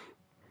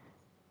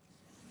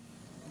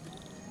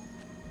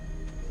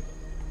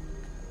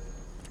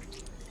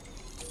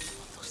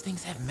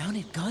 things have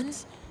mounted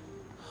guns?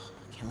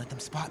 Can't let them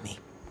spot me.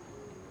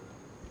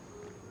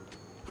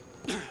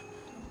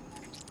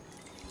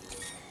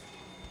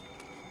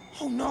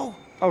 Oh no!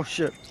 Oh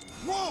shit.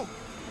 Whoa!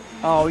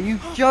 Oh, you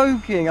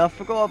joking? I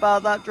forgot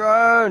about that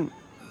drone.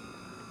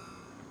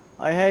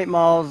 I hate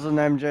Miles and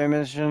MJ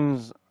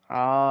missions.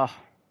 Ah.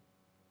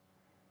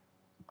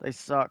 They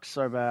suck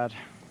so bad.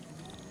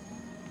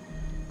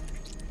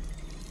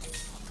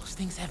 Those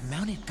things have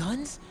mounted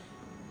guns?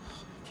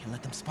 Can't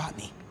let them spot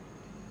me.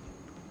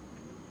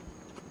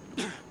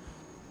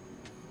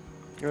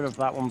 Get rid of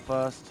that one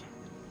first.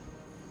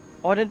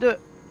 Oh, I didn't do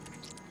it.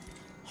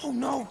 Oh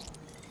no!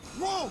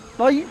 Whoa!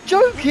 Are you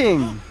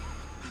joking?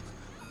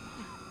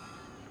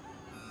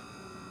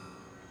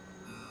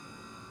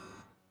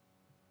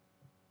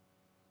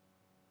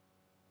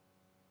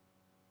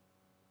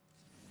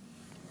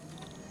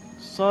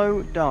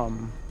 So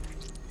dumb.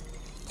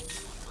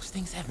 Those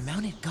things have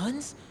mounted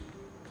guns?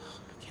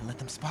 Can't let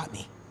them spot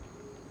me.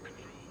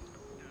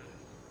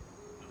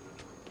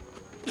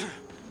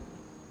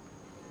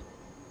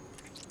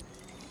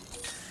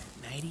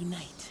 Nighty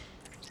night.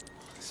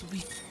 This will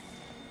be...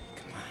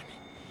 Come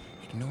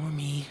on. Ignore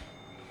me.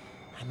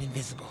 I'm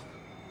invisible.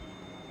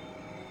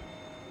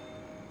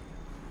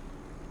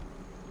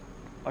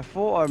 I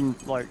thought I'm,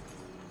 like,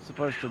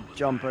 supposed to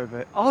jump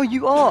over it. Oh,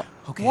 you are!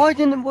 Okay. Why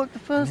didn't it work the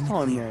first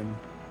time then?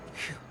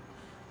 Phew.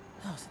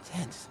 That was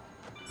intense.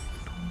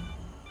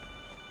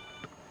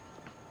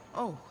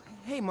 Oh,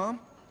 hey, Mom.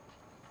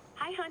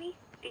 Hi, honey.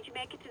 Did you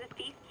make it to the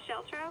feast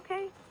shelter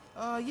okay?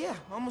 Yeah,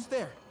 almost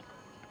there.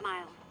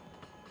 Miles,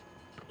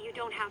 you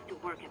don't have to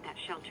work at that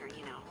shelter,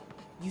 you know.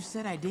 You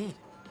said I did.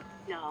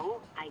 No,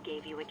 I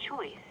gave you a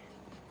choice.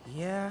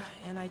 Yeah,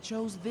 and I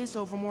chose this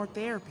over more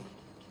therapy.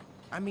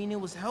 I mean, it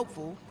was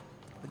helpful.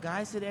 The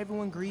guy said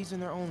everyone grieves in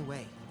their own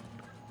way.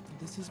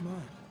 This is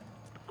mine.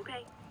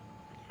 Okay.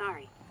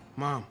 Sorry.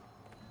 Mom.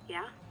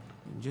 Yeah?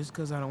 Just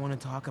because I don't want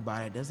to talk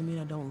about it doesn't mean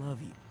I don't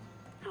love you.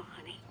 Oh,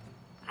 honey.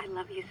 I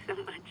love you so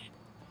much.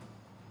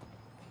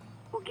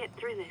 We'll get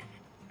through this.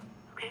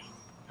 Okay?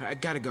 I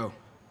gotta go.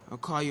 I'll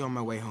call you on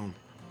my way home.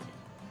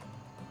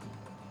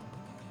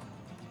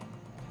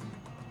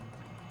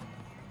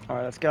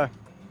 Alright, let's go.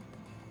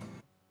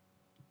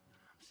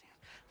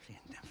 Seeing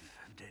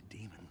dead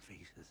demon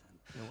faces.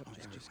 You know what?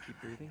 Just keep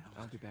breathing.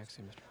 I'll be back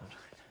soon, Mr. Hunt.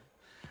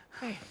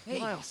 Hey,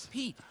 Miles.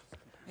 Pete.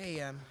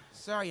 Hey,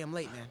 sorry I'm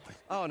late, man.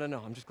 Oh,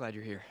 no, I'm just glad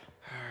you're here.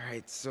 All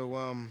right, so,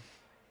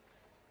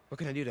 what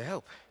can I do to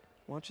help?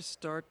 Why don't you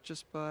start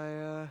just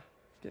by,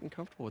 getting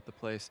comfortable with the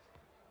place.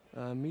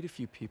 Meet a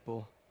few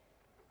people.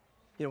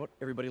 You know what?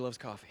 Everybody loves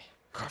coffee.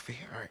 Coffee?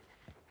 All right.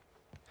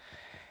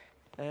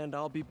 And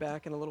I'll be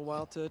back in a little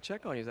while to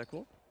check on you. Is that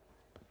cool?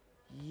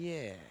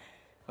 Yeah.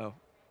 Oh,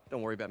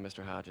 don't worry about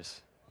Mr.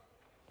 Hodges.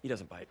 He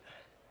doesn't bite.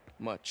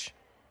 Much.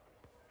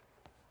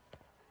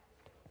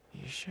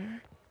 You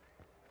sure?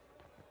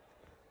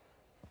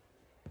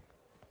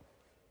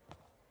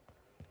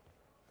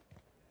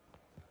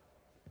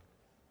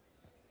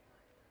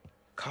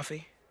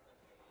 Coffee?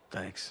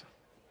 Thanks.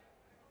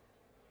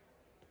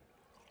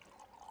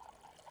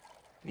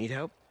 Need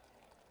help?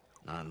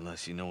 Not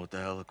unless you know what the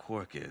hell a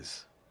quark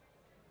is.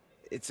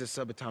 It's a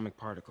subatomic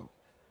particle.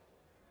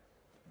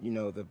 You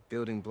know, the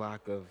building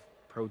block of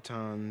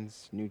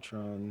protons,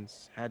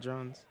 neutrons,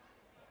 hadrons.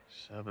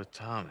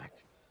 Subatomic.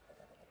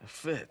 It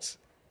fits.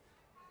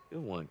 Good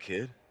one,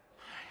 kid.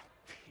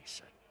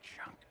 Piece of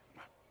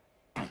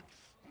junk.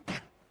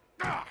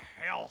 Ah,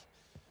 hell.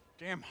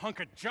 Damn hunk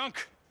of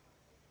junk.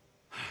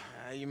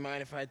 You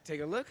mind if I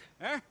take a look?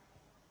 Huh?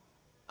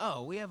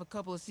 Oh, we have a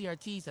couple of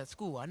CRTs at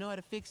school. I know how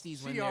to fix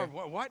these when CR, they're...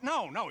 what?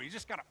 No, you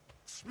just gotta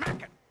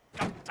smack it.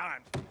 Couple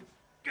times.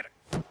 Get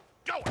it.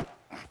 Going.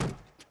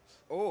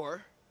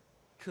 Or,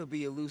 could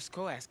be a loose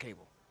coax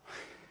cable.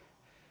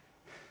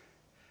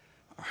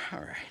 All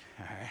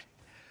right.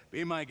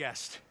 Be my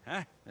guest,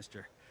 huh,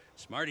 Mr.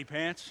 Smarty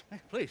Pants?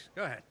 Hey, please,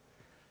 go ahead.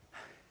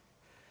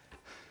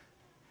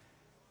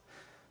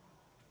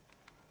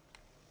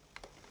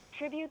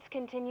 Tributes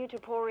continue to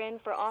pour in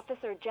for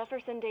Officer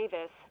Jefferson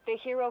Davis, the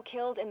hero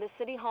killed in the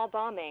City Hall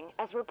bombing,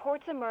 as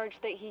reports emerge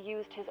that he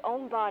used his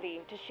own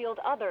body to shield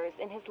others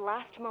in his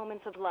last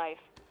moments of life.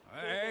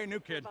 Hey,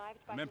 new kid.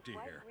 I'm empty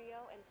here. Rio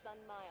and son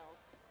Miles,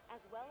 as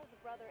well as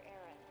brother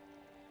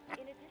Aaron.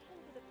 In addition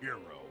to the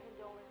Hero.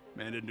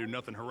 Man didn't do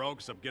nothing heroic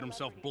except get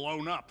himself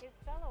blown up.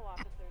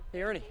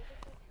 Hey, Ernie.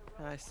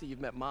 I see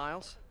you've met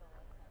Miles.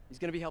 He's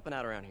gonna be helping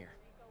out around here.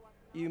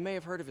 You may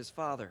have heard of his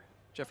father,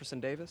 Jefferson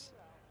Davis.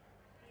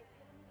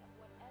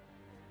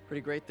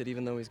 Pretty great that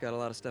even though he's got a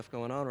lot of stuff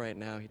going on right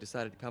now, he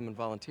decided to come and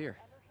volunteer.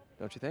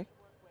 Don't you think?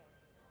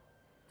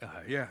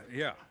 Yeah.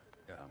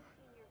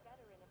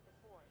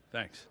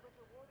 Thanks.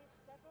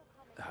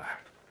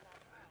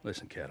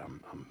 Listen, kid,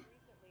 I'm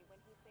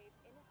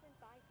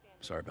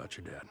sorry about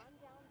your dad.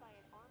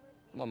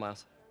 Come on,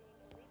 Miles.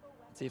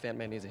 Let's see if Aunt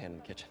May needs a hand in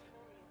the kitchen.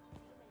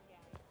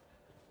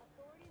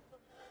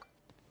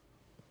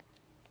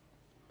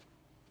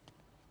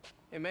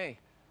 Hey, May.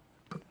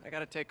 I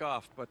gotta take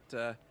off,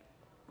 but,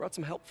 brought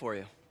some help for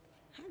you.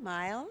 Hi,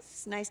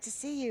 Miles. Nice to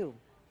see you.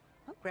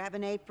 Well, grab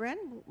an apron,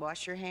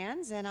 wash your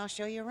hands, and I'll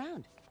show you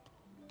around.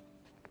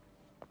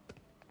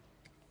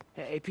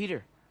 Hey,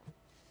 Peter.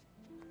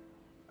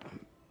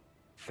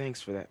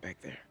 Thanks for that back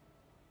there.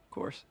 Of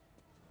course.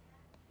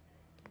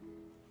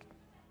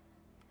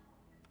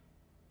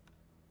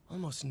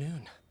 Almost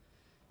noon.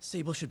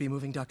 Sable should be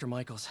moving Dr.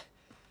 Michaels.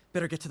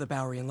 Better get to the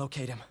Bowery and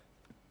locate him.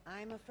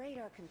 I'm afraid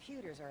our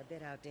computers are a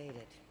bit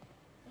outdated.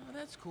 Oh,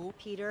 that's cool.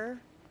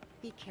 Peter,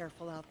 be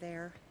careful out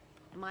there.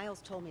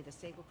 Miles told me the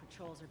Sable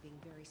patrols are being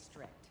very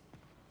strict.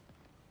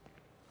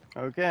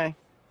 Okay.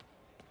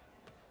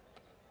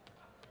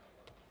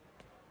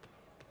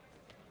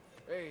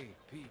 Hey,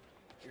 Pete.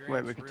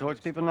 Wait, we can talk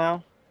to people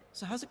now?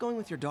 So how's it going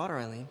with your daughter,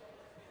 Eileen?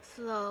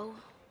 Slow.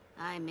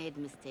 I made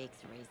mistakes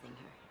raising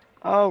her.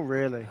 Oh,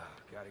 really?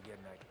 Gotta get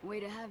an Way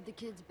to have the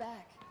kids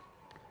back.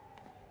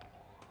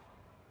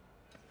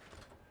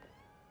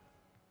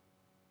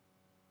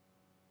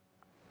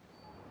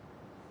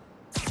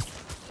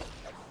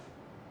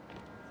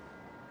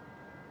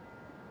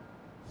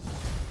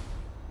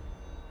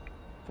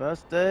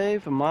 First day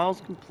for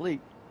Miles complete.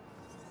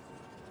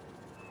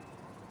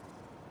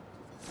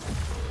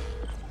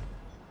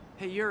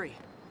 Hey, Yuri.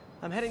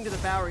 I'm heading to the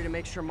Bowery to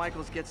make sure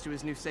Michaels gets to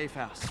his new safe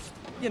house.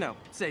 You know,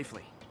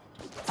 safely.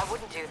 I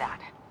wouldn't do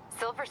that.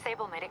 Silver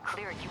Sable made it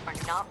clear you are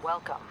not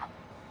welcome.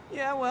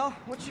 Yeah, well,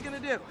 what you gonna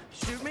do?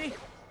 Shoot me?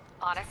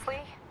 Honestly,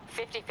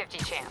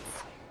 50-50 chance.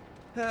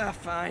 Ah,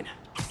 fine.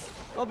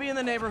 I'll be in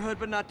the neighborhood,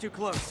 but not too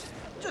close.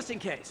 Just in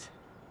case.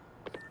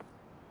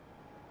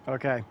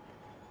 Okay.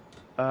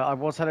 I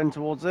was heading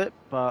towards it,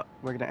 but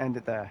we're gonna end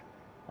it there.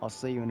 I'll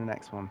see you in the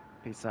next one.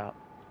 Peace out.